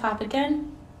 I'm gonna clap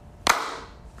again.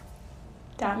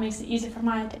 That makes it easy for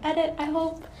Maya to edit, I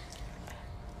hope.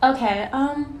 Okay,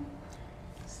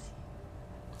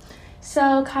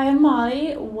 so Kai and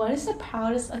Molly, what is the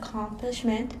proudest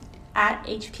accomplishment at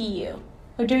HPU,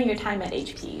 or during your time at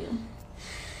HPU?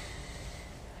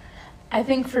 I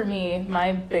think for me,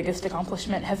 my biggest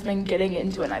accomplishment has been getting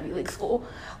into an Ivy League school.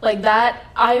 Like that,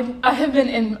 I have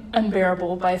been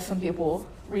unbearable by some people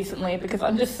recently because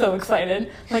I'm just so excited.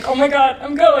 Like, oh my god,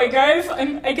 I'm going, guys.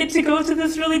 I get to go to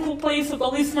this really cool place with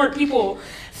all these smart people.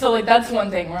 So like that's one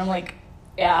thing where I'm like,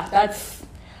 yeah,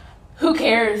 who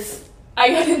cares? I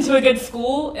got into a good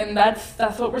school, and that's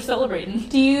what we're celebrating.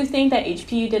 Do you think that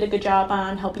HPU did a good job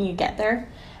on helping you get there?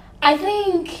 I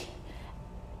think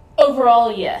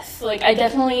overall, yes. Like, I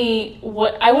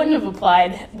wouldn't have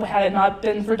applied had it not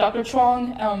been for Dr.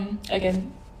 Chuang.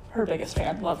 Again, her biggest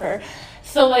fan, love her.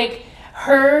 So, like,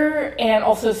 her and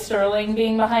also Sterling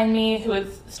being behind me, who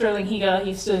is Sterling Higa,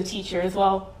 he's still a teacher as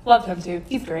well. Love him too,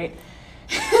 he's great.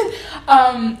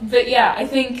 But yeah, I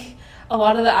think a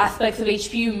lot of the aspects of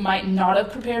HPU might not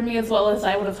have prepared me as well as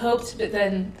I would have hoped, but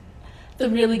then the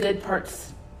really good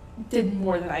parts did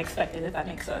more than I expected, if that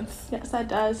makes sense. Yes, that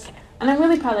does. And I'm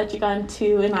really proud that you got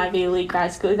into an Ivy League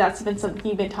grad school. That's been something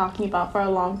you've been talking about for a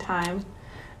long time.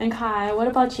 And Kai, what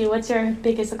about you? What's your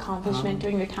biggest accomplishment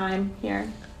during your time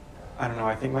here? I don't know.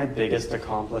 I think my biggest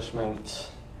accomplishment,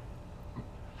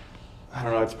 I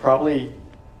don't know, it's probably,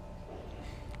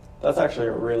 that's actually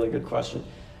a really good question.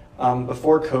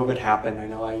 Before COVID happened, I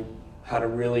know I had a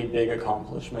really big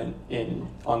accomplishment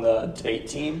on the debate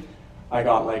team. I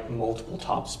got like multiple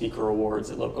top speaker awards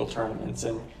at local tournaments,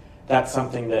 and that's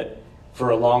something that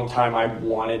for a long time I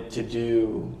wanted to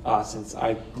do since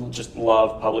I just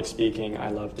love public speaking. I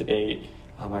love debate.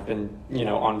 I've been,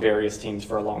 on various teams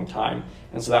for a long time.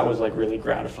 And so that was like really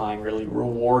gratifying, really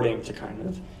rewarding to kind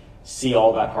of see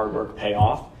all that hard work pay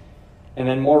off. And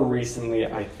then more recently,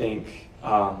 I think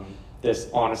this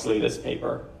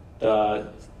paper,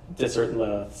 the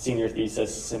senior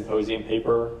thesis symposium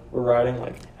paper we're writing,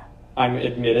 like I'm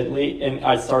admittedly, and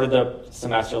I started the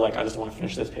semester like I just want to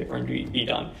finish this paper and be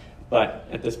done. But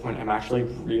at this point, I'm actually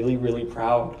really, really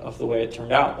proud of the way it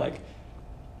turned out. Like,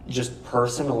 just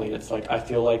personally, it's like I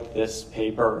feel like this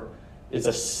paper is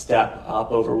a step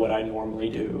up over what I normally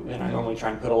do, and I normally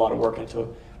try and put a lot of work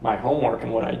into my homework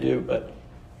and what I do, but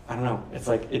I don't know, it's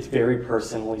like it's very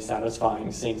personally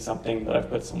satisfying seeing something that I've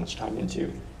put so much time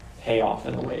into pay off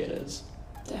in the way it is.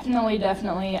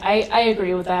 Definitely. I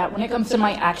agree with that. When it comes to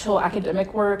my actual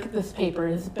academic work, this paper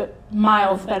is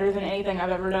miles better than anything I've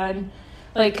ever done.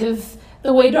 Like, because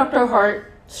the way Dr.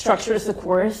 Hart structures the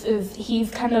course is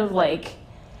he's kind of like,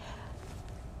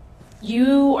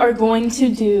 you are going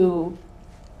to do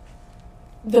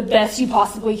the best you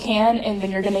possibly can, and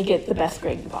then you're going to get the best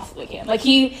grade you possibly can. Like,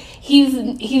 he's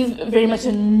very much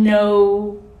a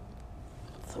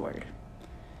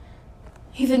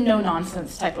he's a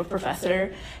no-nonsense type of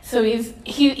professor. So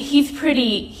he's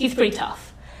pretty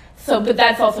tough. So, but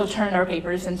that's also turned our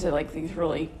papers into like these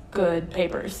really good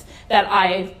papers that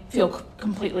I feel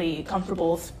completely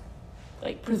comfortable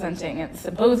like presenting at the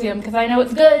symposium, because I know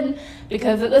it's good,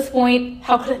 because at this point,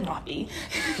 how could it not be?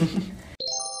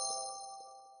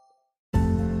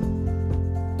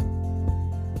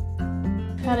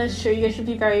 That is true. You guys should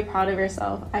be very proud of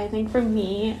yourself. I think for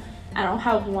me, I don't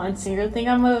have one single thing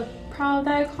I'm proud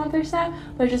that I accomplished that,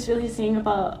 but just really seeing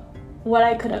about what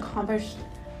I could accomplish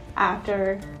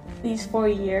after these 4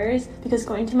 years, because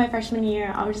going to my freshman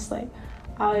year, I was just like,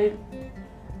 I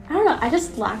don't know, I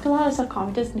just lacked a lot of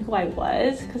self-confidence in who I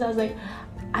was, because I was like,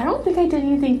 I don't think I did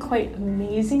anything quite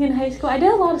amazing in high school. I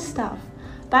did a lot of stuff,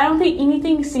 but I don't think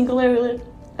anything singularly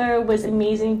together was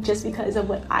amazing just because of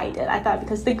what I did. I thought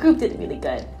because the group did really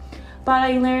good. But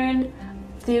I learned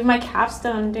through my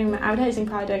capstone, during my advertising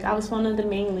project, I was one of the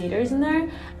main leaders in there,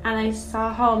 and I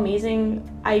saw how amazing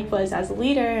I was as a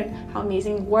leader and how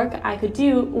amazing work I could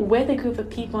do with a group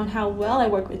of people and how well I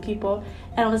work with people.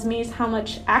 And I was amazed how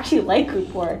much I actually like group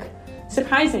work.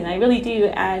 Surprising, I really do.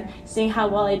 And seeing how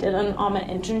well I did on all my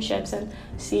internships and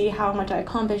see how much I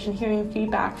accomplished and hearing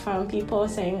feedback from people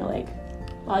saying like,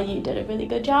 well, you did a really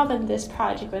good job in this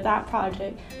project or that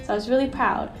project. So I was really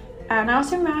proud. And I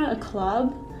also ran a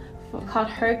club called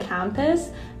Her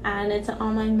Campus, and it's an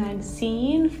online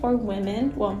magazine for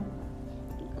women, well,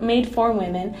 made for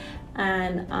women.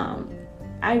 And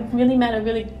I really met a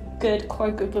really good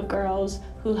core group of girls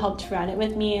who helped run it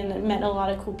with me, and met a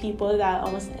lot of cool people that I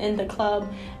was in the club,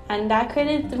 and that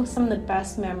created some of the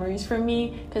best memories for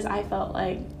me, because I felt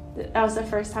like that was the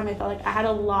first time I felt like I had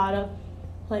a lot of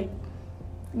like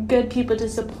good people to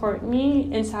support me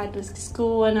inside the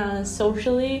school and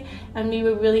socially, and we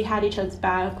really had each other's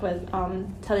back with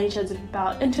telling each other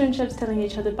about internships, telling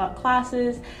each other about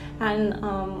classes, and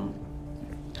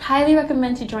highly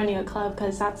recommend to joining a club,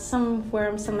 because that's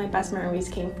where some of my best memories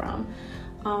came from.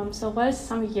 So what is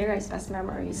some of your guys' best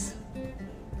memories?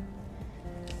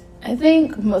 I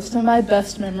think most of my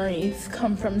best memories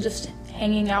come from just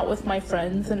hanging out with my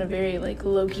friends in a very like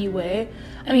low-key way.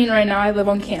 I mean, right now I live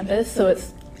on campus, so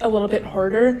it's a little bit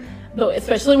harder, but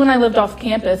especially when I lived off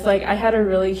campus, like I had a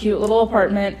really cute little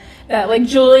apartment that like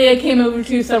Julia came over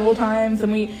to several times,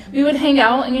 and we would hang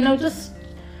out, and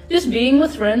just being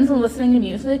with friends and listening to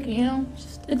music,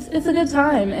 just it's a good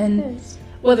time. And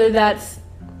whether that's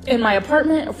in my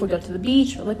apartment or if we go to the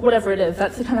beach or like whatever it is,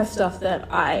 that's the kind of stuff that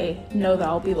I know that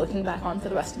I'll be looking back on for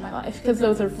the rest of my life, because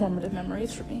those are formative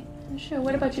memories for me. Sure.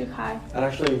 What about you, Kai? And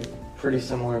actually pretty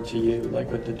similar to you, like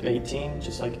with the debate team,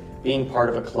 just like being part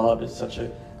of a club is such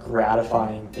a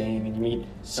gratifying thing, and you meet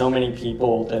so many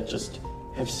people that just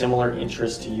have similar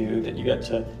interests to you that you get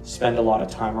to spend a lot of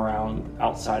time around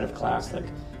outside of class. Like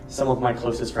some of my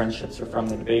closest friendships are from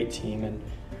the debate team, and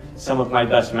some of my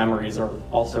best memories are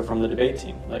also from the debate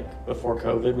team. Like before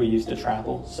COVID, we used to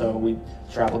travel. So we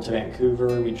traveled to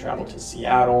Vancouver, we traveled to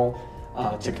Seattle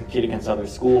to compete against other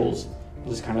schools. It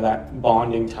was kind of that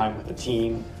bonding time with the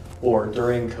team, or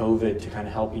during COVID to kind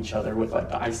of help each other with like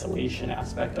the isolation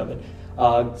aspect of it.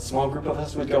 A small group of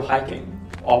us would go hiking.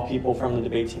 All people from the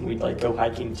debate team, we'd like go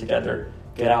hiking together,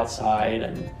 get outside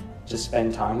and just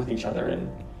spend time with each other. And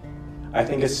I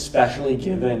think especially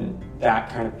given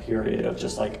that kind of period of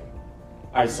just like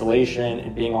isolation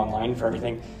and being online for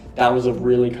everything, that was a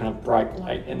really kind of bright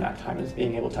light in that time, is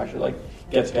being able to actually like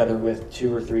get together with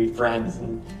 2 or 3 friends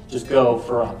and just go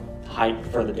for a hike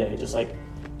for the day, just like,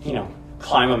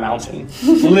 climb a mountain.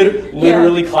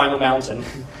 Literally climb a mountain.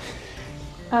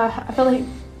 I feel like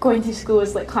going to school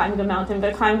is like climbing a mountain,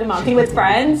 but climbing the mountain with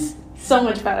friends, so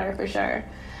much better for sure.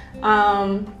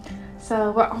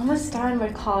 So we're almost done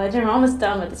with college, and we're almost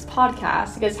done with this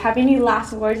podcast. You guys have any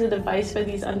last words of advice for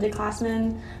these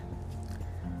underclassmen?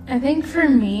 I think for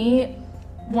me,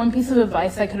 one piece of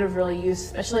advice I could have really used,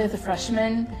 especially as a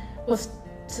freshman, was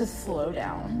to slow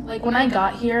down. Like when I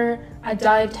got here, I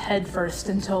dived headfirst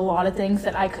into a lot of things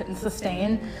that I couldn't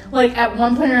sustain. Like at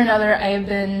one point or another, I have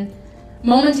been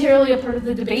momentarily a part of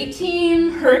the debate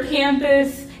team, Her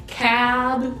Campus,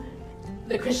 CAB,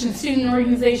 the Christian Student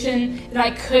Organization, and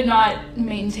I could not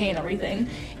maintain everything.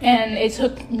 And it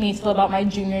took me till about my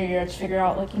junior year to figure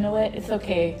out, like, what, it's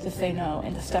okay to say no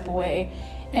and to step away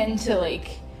and to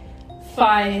like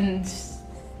find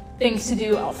things to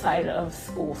do outside of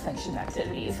school sanctioned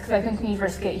activities. Because I think when you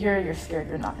first get here, you're scared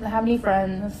you're not going to have any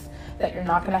friends, that you're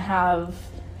not going to have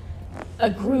a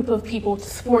group of people to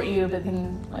support you, but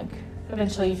then like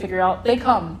eventually you figure out they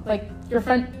come. Like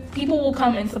people will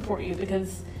come and support you,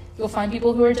 because you'll find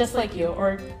people who are just like you,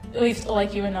 or at least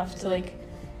like you enough to like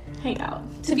hang out,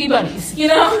 to be buddies, Me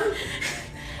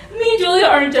and Julia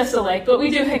aren't just alike, but we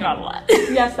do hang out a lot.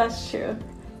 Yes, that's true.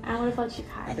 And what about you,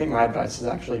 Kai? I think my advice is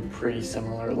actually pretty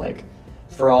similar. Like,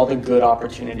 for all the good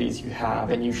opportunities you have,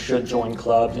 and you should join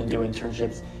clubs and do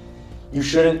internships, you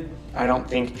shouldn't, I don't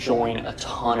think, join a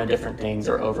ton of different things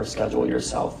or overschedule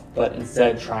yourself, but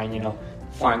instead try and,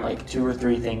 find like 2 or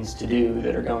 3 things to do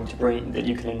that are going to bring, that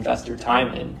you can invest your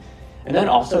time in. And then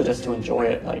also just to enjoy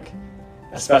it, like,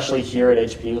 especially here at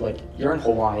HPU, like, you're in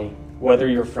Hawaii, whether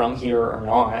you're from here or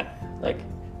not, like,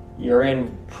 you're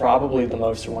in probably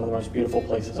one of the most beautiful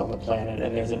places on the planet,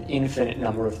 and there's an infinite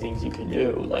number of things you can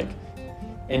do. Like,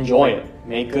 enjoy it,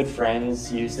 make good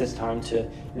friends, use this time to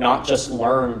not just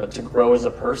learn, but to grow as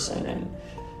a person, and,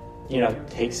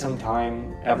 take some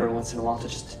time every once in a while to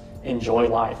just enjoy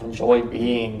life, enjoy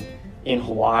being in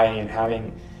Hawaii and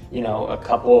having, you know, a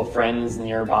couple of friends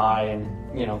nearby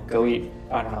and, you know, go eat,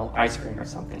 I don't know, ice cream or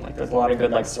something. Like, there's a lot of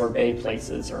good, like, sorbet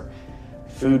places or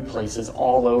food places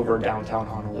all over downtown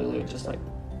Honolulu. Just, like,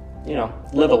 you know,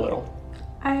 live a little.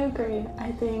 I agree.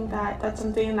 I think that that's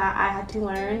something that I had to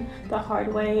learn the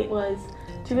hard way, was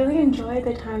to really enjoy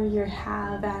the time you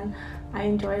have. And I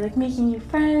enjoy like making new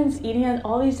friends, eating at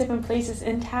all these different places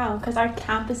in town, because our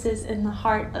campus is in the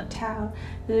heart of town.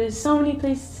 There's so many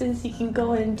places you can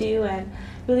go and do, and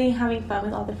really having fun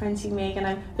with all the friends you make. And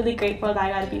I'm really grateful that I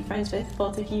got to be friends with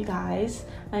both of you guys.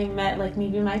 I met like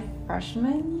maybe my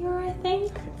freshman year, I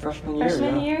think.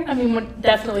 Freshman year. I mean,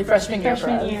 definitely freshman year.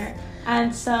 Freshman year.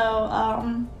 And so,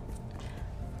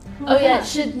 oh yeah, it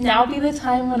should now be the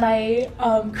time when I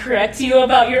correct you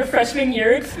about your freshman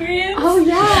year experience. Oh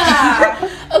yeah.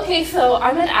 Okay, so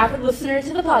I'm an avid listener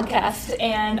to the podcast,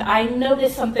 and I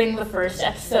noticed something the first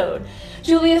episode.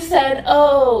 Julia said,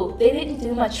 oh, they didn't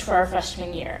do much for our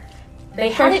freshman year. They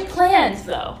had it planned,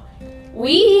 though.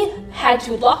 We had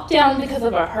to lock down because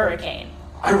of a hurricane.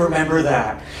 I remember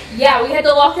that. Yeah, we had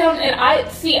to lock down, and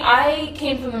I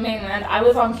came from the mainland. I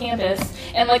was on campus,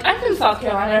 and like, I'm from South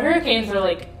Carolina. Hurricanes are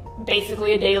like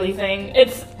basically a daily thing.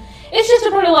 It's just a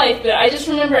part of life, but I just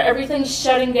remember everything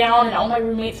shutting down, and all my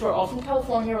roommates who are all from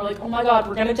California were like, oh my god,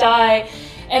 we're gonna die.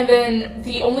 And then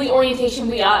the only orientation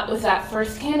we got was that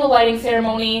first candle lighting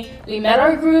ceremony. We met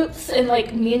our groups, and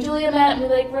like, me and Julia met, and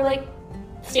we're like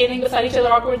standing beside each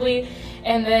other awkwardly.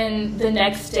 And then the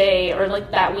next day, or like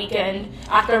that weekend,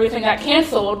 after everything got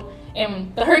canceled,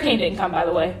 and the hurricane didn't come, by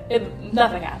the way,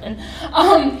 nothing happened.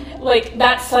 Like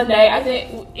that Sunday, I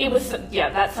think it was,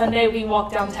 that Sunday we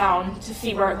walked downtown to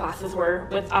see where our classes were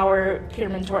with our peer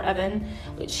mentor, Evan,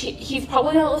 which he's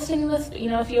probably not listening to this, but you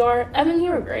know, if you are, Evan,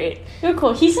 you were great. You're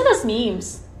cool. He sent us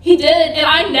memes. He did, and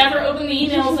I never opened the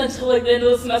emails until like the end of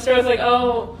the semester. I was like,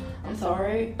 oh, I'm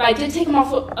sorry. But I did take him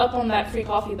up on that free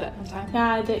coffee that one time.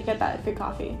 Yeah, I did get that free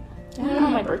coffee.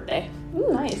 On my birthday.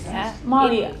 Ooh, nice. Yeah.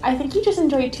 Molly, I think you just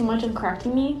enjoyed too much in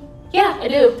correcting me. Yeah, I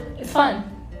do. It's fun.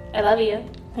 I love you.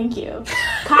 Thank you.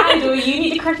 Kai, do you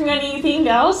need to correct me on anything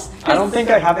else? I don't think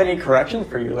I have any corrections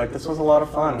for you. Like, this was a lot of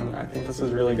fun. I think this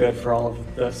was really good for all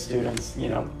of the students, you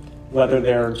know, whether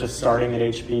they're just starting at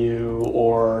HBU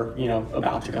or, you know,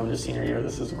 about to go into senior year.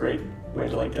 This is a great way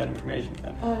to like get information to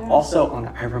them. Also,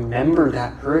 I remember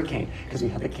that hurricane because we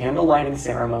had the candle lighting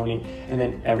ceremony and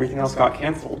then everything else got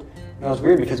canceled. And that was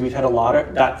weird because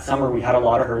that summer we had a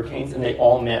lot of hurricanes and they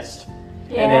all missed.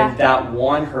 Yeah. And then that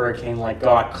one hurricane like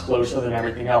got closer than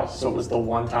everything else. So it was the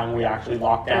one time we actually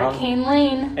locked down. Hurricane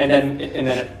Lane. And then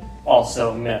it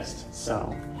also missed.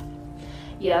 So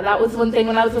yeah, that was one thing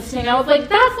when I was listening. I was like,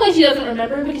 that's why she doesn't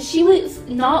remember, because she was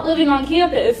not living on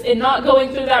campus and not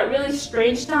going through that really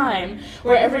strange time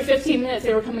where every 15 minutes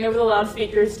they were coming over the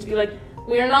loudspeakers to be like,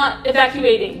 we are not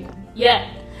evacuating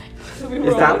yet. So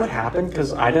is that what happened?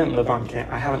 Because I haven't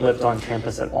lived on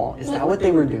campus at all. Is that what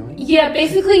they were doing? Yeah,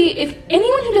 basically, if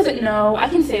anyone who doesn't know, I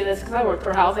can say this because I work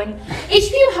for housing.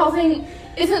 HBU housing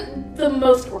isn't the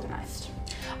most organized.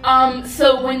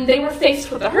 So when they were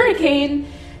faced with a hurricane,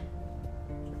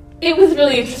 it was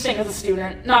really interesting as a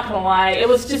student, not gonna lie. It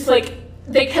was just like,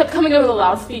 they kept coming over the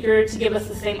loudspeaker to give us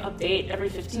the same update every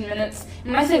 15 minutes.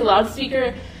 And when I say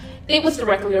loudspeaker, it was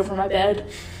directly over my bed.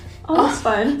 Oh, that's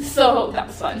fun. So that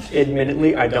was fun.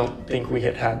 Admittedly, I don't think we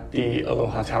had the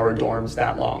Aloha Tower dorms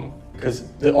that long because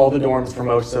all the dorms for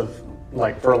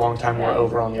a long time were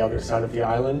over on the other side of the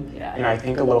island. Yeah. And I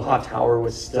think Aloha Tower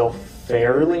was still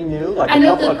fairly new, like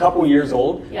a couple years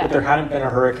old, yeah. But there hadn't been a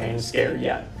hurricane scare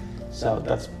yet. So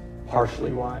that's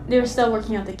partially why. They're still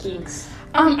working out the kinks.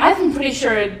 I'm pretty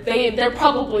sure they're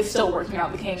probably still working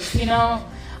out the kinks, you know?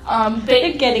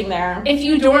 They're getting there. If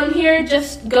you dorm here,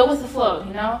 just go with the flow,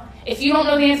 you know? If you don't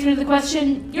know the answer to the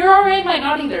question, your RA might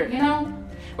not either, you know?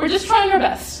 We're just trying our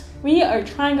best. We are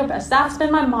trying our best. That's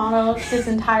been my motto this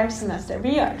entire semester.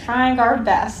 We are trying our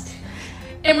best.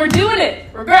 And we're doing it.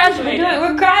 We're graduating.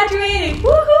 We're graduating.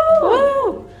 Woohoo!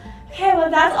 Woo! Okay,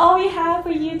 well, that's all we have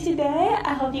for you today.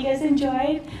 I hope you guys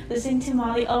enjoyed listening to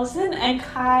Molly Olsen and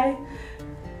Kai.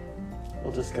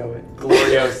 We'll just go with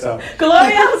Glorioso.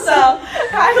 Glorioso!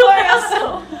 Kai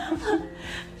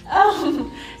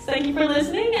Glorioso! Thank you for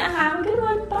listening and have a good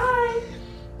one. Bye!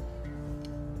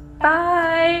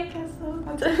 Bye!